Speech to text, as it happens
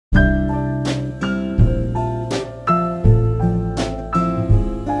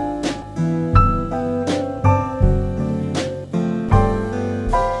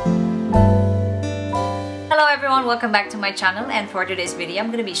welcome back to my channel, and for today's video I'm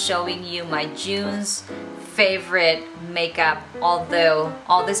going to be showing you my June's favorite makeup. Although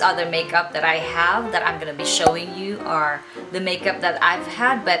all this other makeup that I have that I'm going to be showing you are the makeup that I've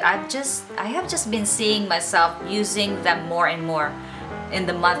had, but I have just been seeing myself using them more and more in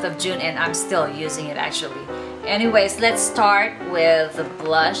the month of June, and I'm still using it actually. Anyways, let's start with the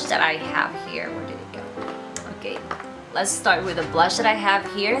blush that I have here. Where did it go? Okay, let's start with the blush that I have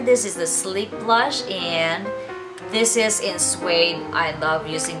here. This is the Sleek blush, and this is in suede. I love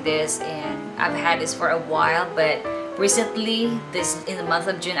using this, and I've had this for a while, but recently, in the month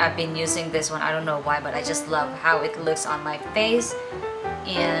of June, I've been using this one. I don't know why, but I just love how it looks on my face.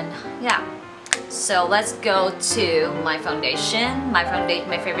 And yeah, so let's go to my foundation. My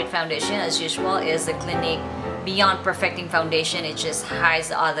favorite foundation, as usual, is the Clinique Beyond Perfecting Foundation. It just hides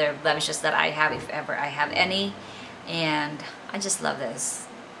the other blemishes that I have, if ever I have any, and I just love this.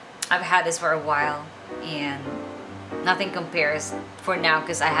 I've had this for a while, and nothing compares for now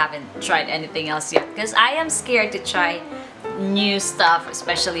because I haven't tried anything else yet, because I am scared to try new stuff,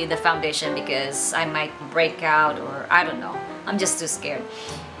 especially the foundation, because I might break out, or I don't know. I'm just too scared.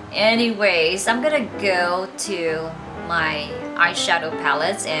 Anyways, I'm gonna go to my eyeshadow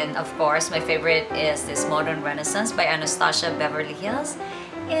palettes, and of course my favorite is this Modern Renaissance by Anastasia Beverly Hills.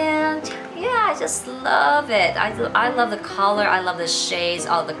 And yeah, I just love it. I love the color, I love the shades,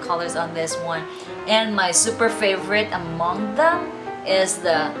 all the colors on this one. And my super favorite among them is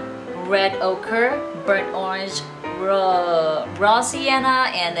the Red Ochre, Burnt Orange, Raw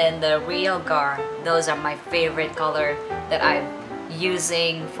Sienna, and then the Real Gar. Those are my favorite color that I'm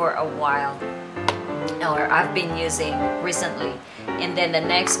using for a while, or I've been using recently. And then the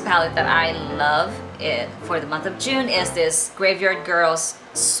next palette that I love for the month of June is this Graveyard Girls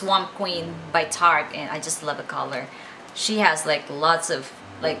Swamp Queen by Tarte, and I just love the color. She has like lots of,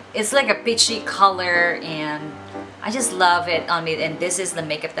 it's like a peachy color, and I just love it on me. And this is the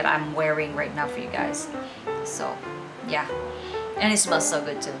makeup that I'm wearing right now for you guys. So yeah, and it smells so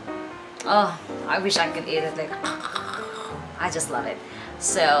good too. Oh, I wish I could eat it. Like, I just love it.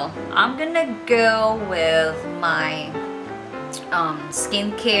 So I'm gonna go with my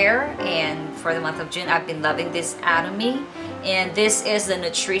skincare, and for the month of June I've been loving this Atomy, and this is the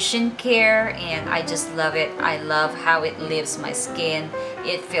Nutrition Care, and I just love it. I love how it leaves my skin.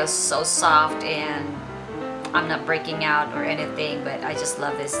 It feels so soft, and I'm not breaking out or anything, but I just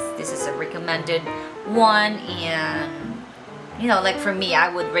love this. This is a recommended one, and you know, like for me,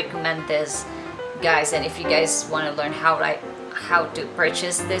 I would recommend this, guys. And if you guys want to learn how to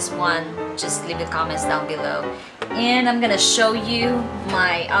purchase this one, just leave the comments down below. And I'm gonna show you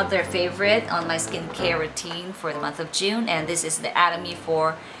my other favorite on my skincare routine for the month of June, and this is the Atomy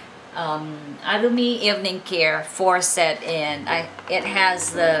Atomy Evening Care 4 set, and it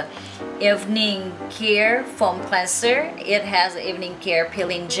has the Evening Care Foam Cleanser, it has the Evening Care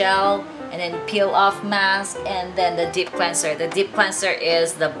Peeling Gel, and then Peel Off Mask, and then the Deep Cleanser. The Deep Cleanser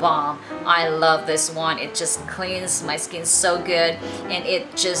is the bomb. I love this one. It just cleans my skin so good, and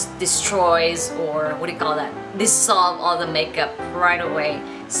it just destroys, or what do you call that? Dissolve all the makeup right away.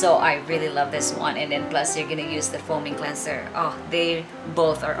 So I really love this one. And then plus you're gonna use the foaming cleanser. Oh, they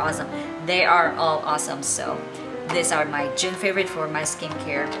both are awesome. They are all awesome. So these are my June favorite for my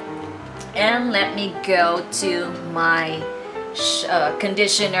skincare. And let me go to my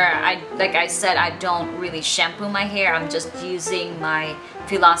conditioner. Like I said, I don't really shampoo my hair. I'm just using my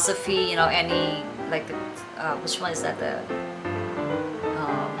Philosophy, you know, any, like the which one is that, the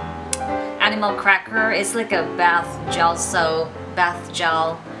Animal Cracker. It's like a bath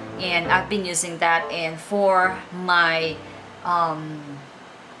gel, and I've been using that. And for my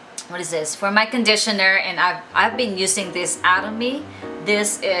what is this, for my conditioner, and I've been using this Atomy.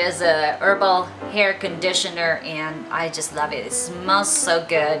 This is a herbal hair conditioner, and I just love it. It smells so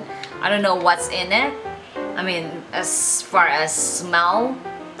good. I don't know what's in it. I mean, as far as smell,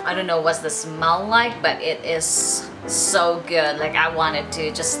 I don't know what's the smell like, but it is so good. Like, I wanted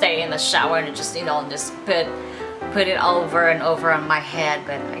to just stay in the shower and just, you know, just put it over and over on my head,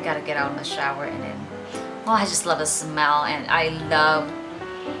 but I gotta get out in the shower. And then, oh, I just love the smell, and I love,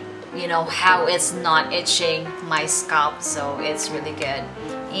 you know, how it's not itching my scalp, so it's really good.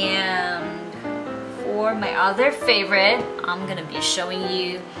 And for my other favorite, I'm gonna be showing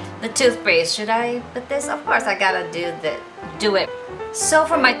you the toothpaste. Should I put this? Of course I gotta do it. So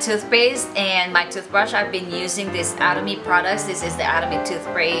for my toothpaste and my toothbrush, I've been using this Atomy products. This is the Atomy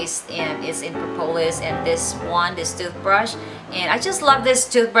toothpaste, and it's in propolis, and this toothbrush. And I just love this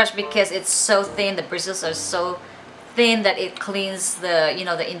toothbrush because it's so thin. The bristles are so thin that it cleans the, you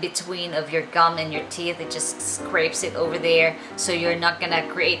know, the in-between of your gum and your teeth. It just scrapes it over there, so you're not gonna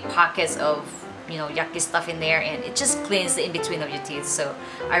create pockets of, you know, yucky stuff in there, and it just cleans the in-between of your teeth. So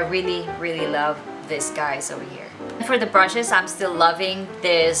I really love this guys over here. And for the brushes, I'm still loving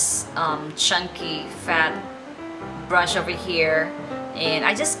this chunky fat brush over here, and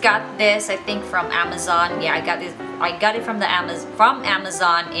I just got this, I think, from Amazon. Yeah, I got it from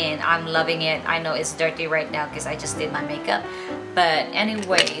Amazon, and I'm loving it. I know it's dirty right now because I just did my makeup, but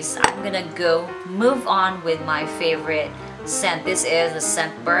anyways, I'm gonna go move on with my favorite scent. This is the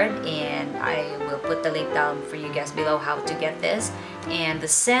ScentBird, and I will put the link down for you guys below how to get this. And the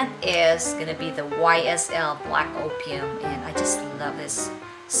scent is gonna be the YSL Black Opium, and I just love this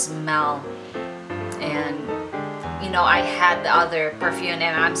smell. And you know, I had the other perfume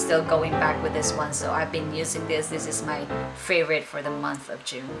and I'm still going back with this one, so I've been using this. This is my favorite for the month of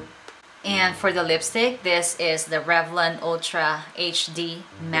June. And for the lipstick, this is the Revlon Ultra HD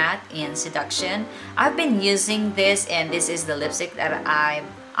Matte in Seduction. I've been using this, and this is the lipstick that I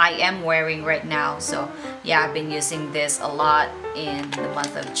am wearing right now. So yeah, I've been using this a lot in the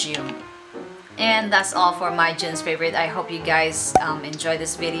month of June. And that's all for my June's favorite. I hope you guys enjoy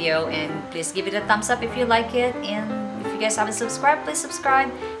this video, and please give it a thumbs up if you like it. And if you guys haven't subscribed, please subscribe.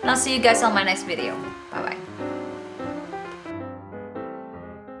 And I'll see you guys on my next video. Bye bye.